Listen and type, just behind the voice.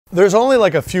There's only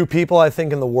like a few people I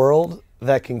think in the world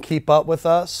that can keep up with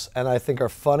us and I think are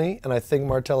funny, and I think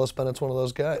Martellus Bennett's one of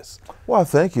those guys. Well,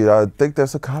 thank you. I think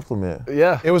that's a compliment.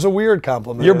 Yeah. It was a weird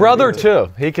compliment. Your brother,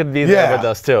 too. He could be there with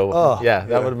us, too. Oh, yeah,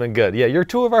 that would have been good. Yeah, you're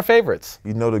two of our favorites.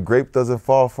 You know, the grape doesn't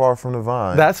fall far from the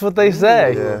vine. That's what they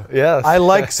say. Yeah. Yes. I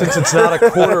like, since it's not a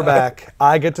quarterback,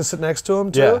 I get to sit next to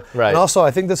him, too. Yeah, right. And also,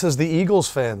 I think this is the Eagles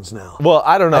fans now. Well,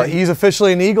 I don't know. He's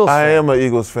officially an Eagles fan. I am an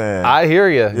Eagles fan. I hear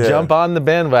you. Yeah. Jump on the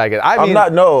bandwagon.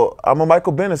 I'm a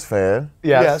Michael Bennett fan.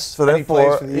 Yes. So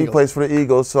therefore, he plays for the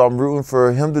Eagles, so I'm rooting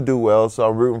for him to do well, so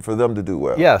I'm rooting for them to do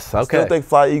well. Yes, okay. I still think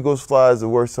Fly Eagles Fly is the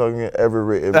worst song ever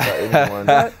written by anyone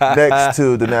next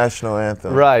to the national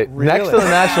anthem. Right. Really? Next to the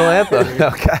national anthem.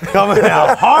 Okay. Coming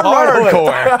out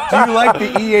hardcore. Do you like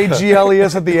the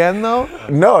E-A-G-L-E-S at the end, though?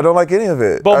 No, I don't like any of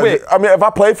it. But wait. I mean, if I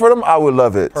played for them, I would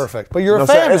love it. Perfect. But you're a what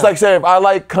I'm saying? fan It's now. like saying if I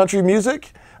like country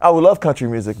music, I would love country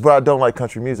music, but I don't like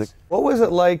country music. What was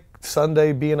it like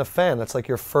Sunday being a fan? That's like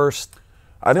your first...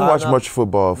 I didn't watch much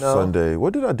football No. Sunday.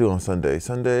 What did I do on Sunday?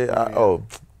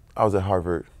 I was at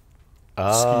Harvard.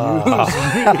 So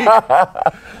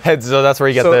that's where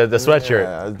you get the sweatshirt.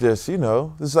 Yeah, just,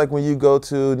 it's like when you go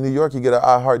to New York, you get an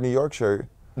I Heart New York shirt.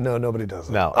 No, nobody does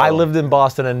that. No, I lived in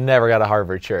Boston and never got a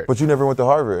Harvard shirt. But you never went to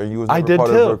Harvard, and you was never did part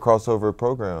too. of a crossover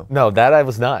program. No, that I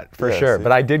was not, for sure. see.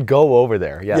 But I did go over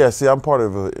there, yeah. Yeah, see, I'm part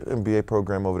of an MBA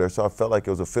program over there, so I felt like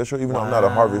it was official, even though I'm not a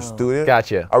Harvard student.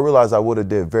 Gotcha. I realized I would have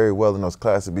did very well in those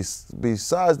classes,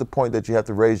 besides the point that you have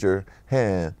to raise your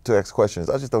hand to ask questions.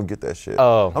 I just don't get that shit.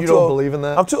 Oh. You don't believe in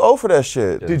that? I'm too old for that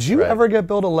shit. Did you ever get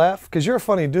Bill to laugh? Because you're a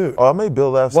funny dude. Oh, I made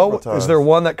Bill laugh several times. Is there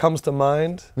one that comes to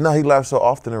mind? No, he laughed so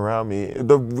often around me.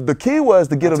 The key was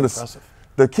to get him impressive.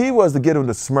 The key was to get him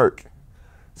to smirk.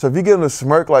 So if you get him to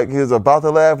smirk like he was about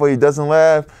to laugh or he doesn't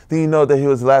laugh, then you know that he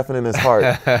was laughing in his heart.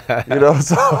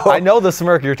 So I know the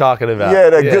smirk you're talking about.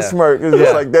 Yeah, that good smirk. It's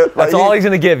just like that. That's all he's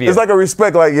gonna give you. It's like a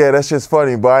respect, like, yeah, that's just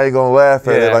funny, but I ain't gonna laugh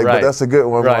at it. Like, right. but that's a good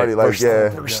one, Right. Marty. Like,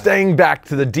 We're staying back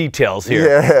to the details here.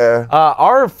 Yeah.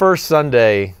 Our first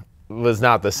Sunday was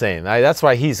not the same. That's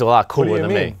why he's a lot cooler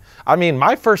than me. I mean,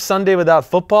 my first Sunday without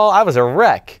football, I was a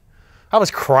wreck. I was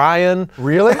crying.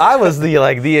 Really? I was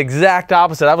the exact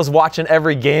opposite. I was watching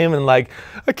every game and like,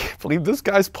 I can't believe this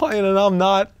guy's playing and I'm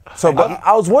not. So, but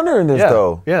I was wondering this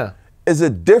though. Yeah. Is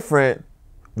it different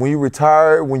when you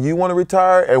retire, when you want to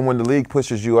retire, and when the league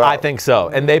pushes you out? I think so.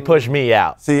 And they pushed me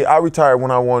out. See, I retired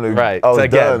when I wanted. Right. I was So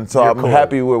again, done. So you're I'm cool.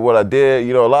 happy with what I did.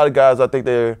 A lot of guys, I think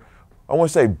they're, I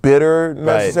won't say bitter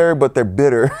necessary, but they're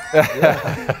bitter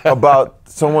about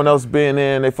someone else being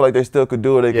in. They feel like they still could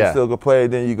do it. They can still go play.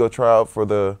 Then you go try out for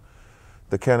the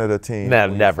Canada team. No,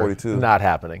 never. 42. Not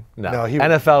happening. No.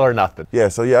 NFL or nothing. Yeah,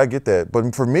 so I get that.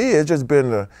 But for me, it's just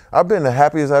been, I've been the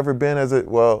happiest I've ever been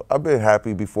I've been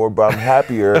happy before, but I'm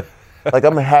happier. Like,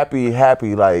 I'm happy,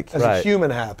 like. As a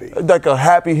human happy. Like a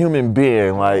happy human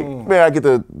being. Like, man, I get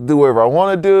to do whatever I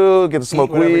want to do, get to smoke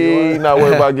weed, not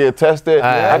worry about getting tested.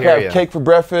 I can have cake for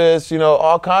breakfast,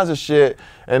 all kinds of shit.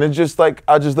 And it's just like,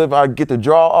 I get to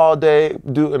draw all day,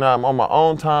 and I'm on my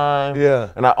own time. Yeah.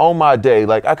 And I own my day.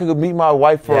 Like, I could meet my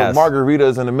wife for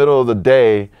margaritas in the middle of the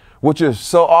day, which is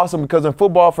so awesome because in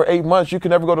football for 8 months, you can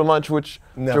never go to lunch with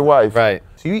your wife. Right.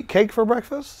 So you eat cake for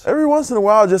breakfast? Every once in a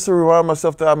while, just to remind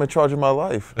myself that I'm in charge of my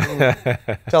life.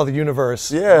 Tell the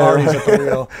universe. Yeah. Marty's at the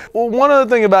wheel. Well, one other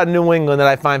thing about New England that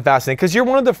I find fascinating, because you're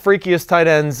one of the freakiest tight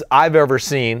ends I've ever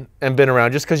seen and been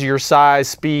around, just because of your size,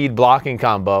 speed, blocking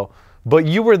combo. But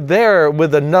you were there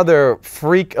with another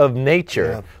freak of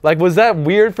nature. Yeah. Like, was that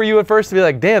weird for you at first to be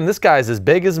like, damn, this guy's as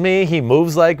big as me, he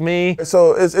moves like me?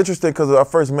 So it's interesting because I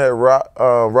first met Rob.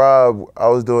 I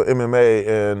was doing MMA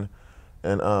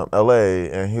in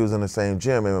LA, and he was in the same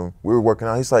gym, and we were working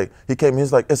out. He came in,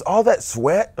 he's like, is all that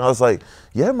sweat? And I was like,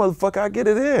 yeah, motherfucker, I get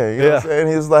it in. You know what I'm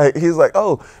saying? He's like,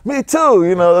 oh, me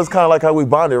too. That's kind of like how we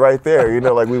bonded right there.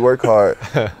 Like we work hard.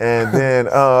 And then,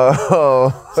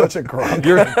 Such a grunt.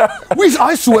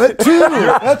 I sweat too.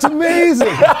 That's amazing.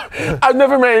 I've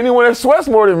never met anyone that sweats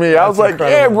more than me. I was like,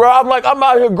 yeah, bro. I'm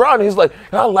out here grinding. He's like,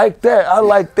 I like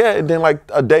that. And then like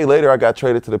a day later, I got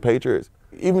traded to the Patriots.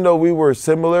 Even though we were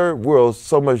similar, we were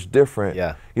so much different.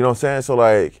 Yeah. You know what I'm saying? So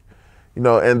like,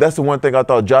 and that's the one thing I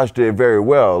thought Josh did very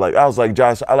well. Like, I was like,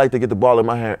 Josh, I like to get the ball in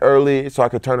my hand early so I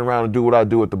could turn around and do what I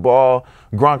do with the ball.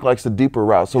 Gronk likes the deeper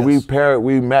route. So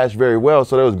we matched very well.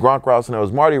 So there was Gronk routes and there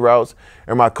was Marty routes.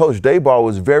 And my coach, Dayball,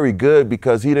 was very good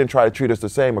because he didn't try to treat us the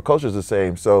same. My coach is the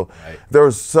same. So there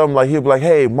was some, like, he'd be like,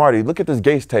 hey, Marty, look at this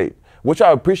Gates tape. Which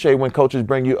I appreciate when coaches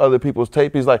bring you other people's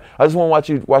tape. He's like, I just want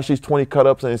to watch these 20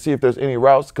 cut-ups and see if there's any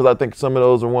routes, because I think some of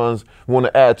those are ones we want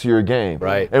to add to your game.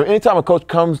 Right. And anytime a coach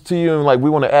comes to you and like,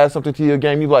 we want to add something to your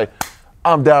game, you're like,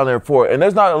 I'm down there for it. And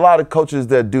there's not a lot of coaches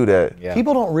that do that. Yeah.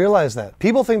 People don't realize that.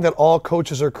 People think that all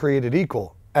coaches are created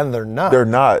equal, and they're not. They're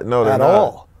not. No, they're At not.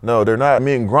 all. No, they're not.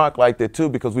 Me and Gronk liked it too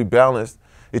because we balanced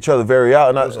each other very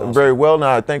very well.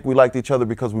 Now I think we liked each other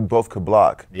because we both could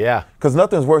block. Yeah. Because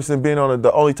nothing's worse than being on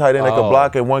the only tight end that could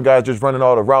block and one guy's just running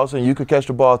all the routes and you could catch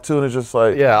the ball too, and it's just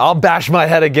like. Yeah, I'll bash my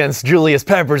head against Julius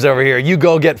Peppers over here. You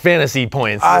go get fantasy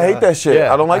points. I hate that shit.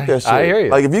 Yeah, I don't like that shit. I hear you.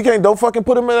 Like if you can't, don't fucking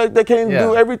put them in. They can't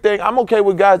do everything. I'm okay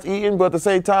with guys eating, but at the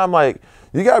same time, like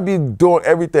you gotta be doing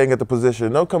everything at the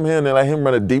position. Don't come here and let him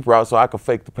run a deep route so I can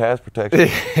fake the pass protection.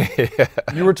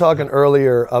 You were talking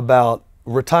earlier about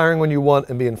retiring when you want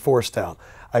and being forced out.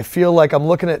 I feel like I'm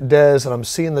looking at Dez and I'm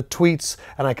seeing the tweets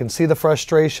and I can see the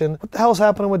frustration. What the hell's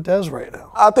happening with Dez right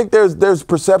now? I think there's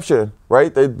perception,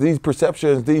 right? These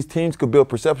perceptions, these teams could build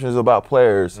perceptions about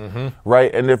players,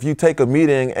 right? And if you take a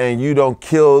meeting and you don't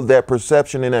kill that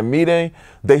perception in that meeting,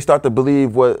 they start to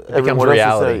believe what everyone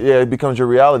else is saying. Yeah, it becomes your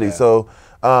reality. Yeah. So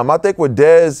I think with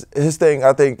Dez, his thing,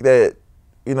 I think that,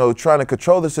 you know, trying to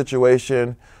control the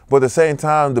situation, but at the same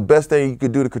time, the best thing you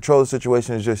could do to control the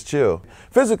situation is just chill.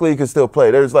 Physically, you can still play.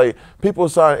 There's like people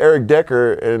sign Eric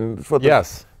Decker and for the,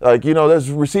 yes. Like, you know,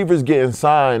 there's receivers getting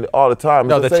signed all the time.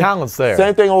 No, the talent's there.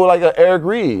 Same thing with like Eric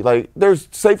Reed. Like, there's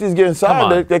safeties getting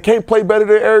signed. They can't play better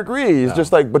than Eric Reed. It's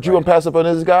just like, but you want to pass up on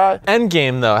this guy?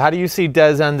 Endgame, though. How do you see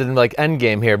Dez ending, like,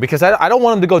 endgame here? Because I don't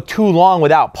want him to go too long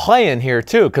without playing here,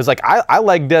 too. Because, like, I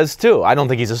like Dez, too. I don't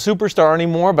think he's a superstar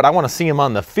anymore, but I want to see him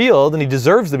on the field, and he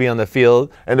deserves to be on the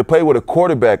field. And to play with a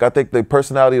quarterback, I think the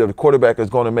personality of the quarterback is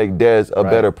going to make Dez a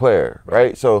better player,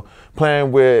 right? So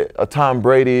playing with a Tom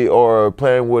Brady or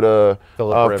playing with a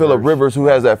Phillip Rivers who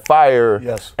has that fire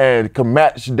and can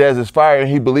match Dez's fire and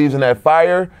he believes in that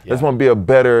fire, that's going to be a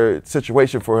better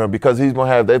situation for him because they're going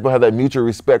to have that mutual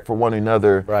respect for one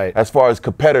another as far as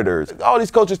competitors. All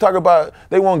these coaches talk about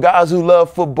they want guys who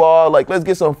love football, like let's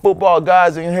get some football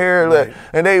guys in here.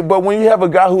 But when you have a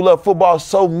guy who loves football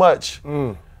so much,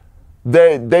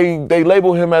 they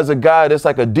label him as a guy that's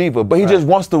like a diva, but he just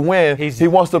wants to win. He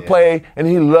wants to play, and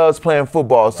he loves playing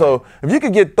football. So if you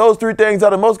could get those three things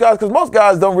out of most guys, because most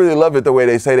guys don't really love it the way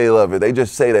they say they love it. They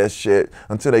just say that shit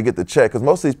until they get the check, because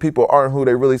most of these people aren't who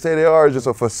they really say they are. It's just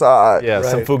a facade. Yeah,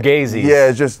 some fugazi. Yeah,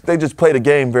 they just play the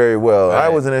game very well. I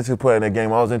wasn't into playing the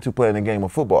game. I was into playing the game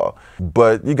of football.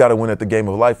 But you got to win at the game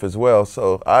of life as well.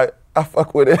 So I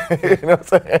fuck with it. You know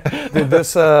what I'm saying? Did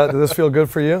this feel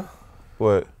good for you?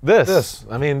 What? This.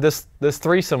 I mean, this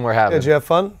threesome we're having. Did you have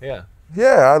fun? Yeah.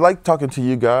 Yeah, I like talking to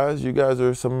you guys. You guys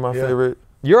are some of my favorite.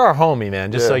 You're our homie,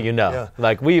 man, just so you know. Yeah.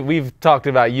 Like, we've talked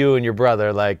about you and your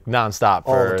brother, like, nonstop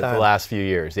for the last few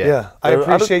years. Yeah. I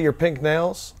appreciate your pink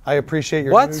nails. I appreciate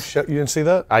your new show. You didn't see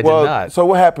that? I did not. So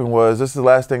what happened was, this is the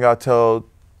last thing I'll tell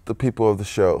the people of the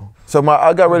show. So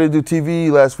I got ready to do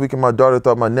TV last week, and my daughter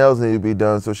thought my nails needed to be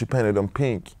done, so she painted them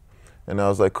pink. And I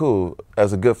was like, cool.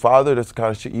 As a good father, that's the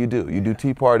kind of shit you do. You do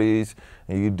tea parties,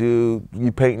 and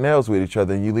you paint nails with each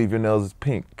other, and you leave your nails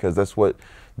pink, because that's what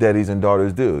daddies and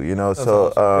daughters do, you know? That's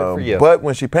awesome. Good for you. But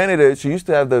when she painted it, she used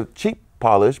to have the cheap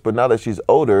polish, but now that she's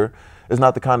older, it's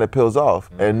not the kind that peels off.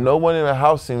 And no one in the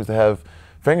house seems to have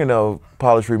fingernail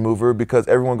polish remover because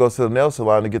everyone goes to the nail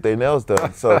salon to get their nails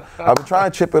done. So I've been trying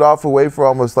to chip it off away for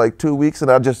almost like 2 weeks, and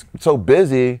I'm just so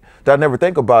busy that I never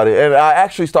think about it. And I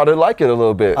actually started to like it a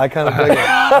little bit. I kind of dig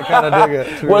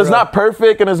it. Well, it's not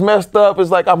perfect and it's messed up. It's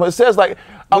like it says like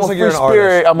I'm a free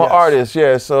spirit. I'm an artist.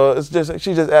 Yeah. So it's just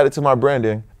she just added to my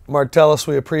branding. Martellus,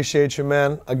 we appreciate you,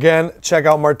 man. Again, check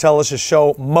out Martellus'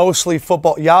 show, Mostly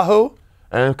Football, Yahoo.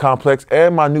 And Complex,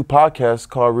 and my new podcast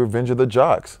called Revenge of the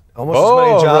Jocks. Almost as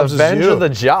many jobs Revenge as you. of the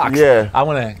Jocks. Yeah. I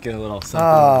want to get a little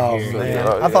something here. Man.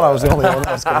 I thought I was the only one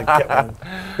that was going to get one.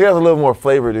 He has a little more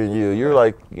flavor than you. You're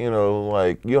like, you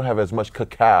don't have as much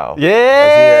cacao.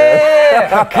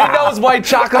 Yeah. He knows white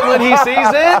chocolate when he sees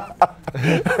it.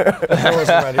 I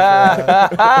wasn't ready for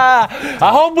that.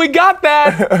 I hope we got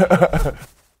that.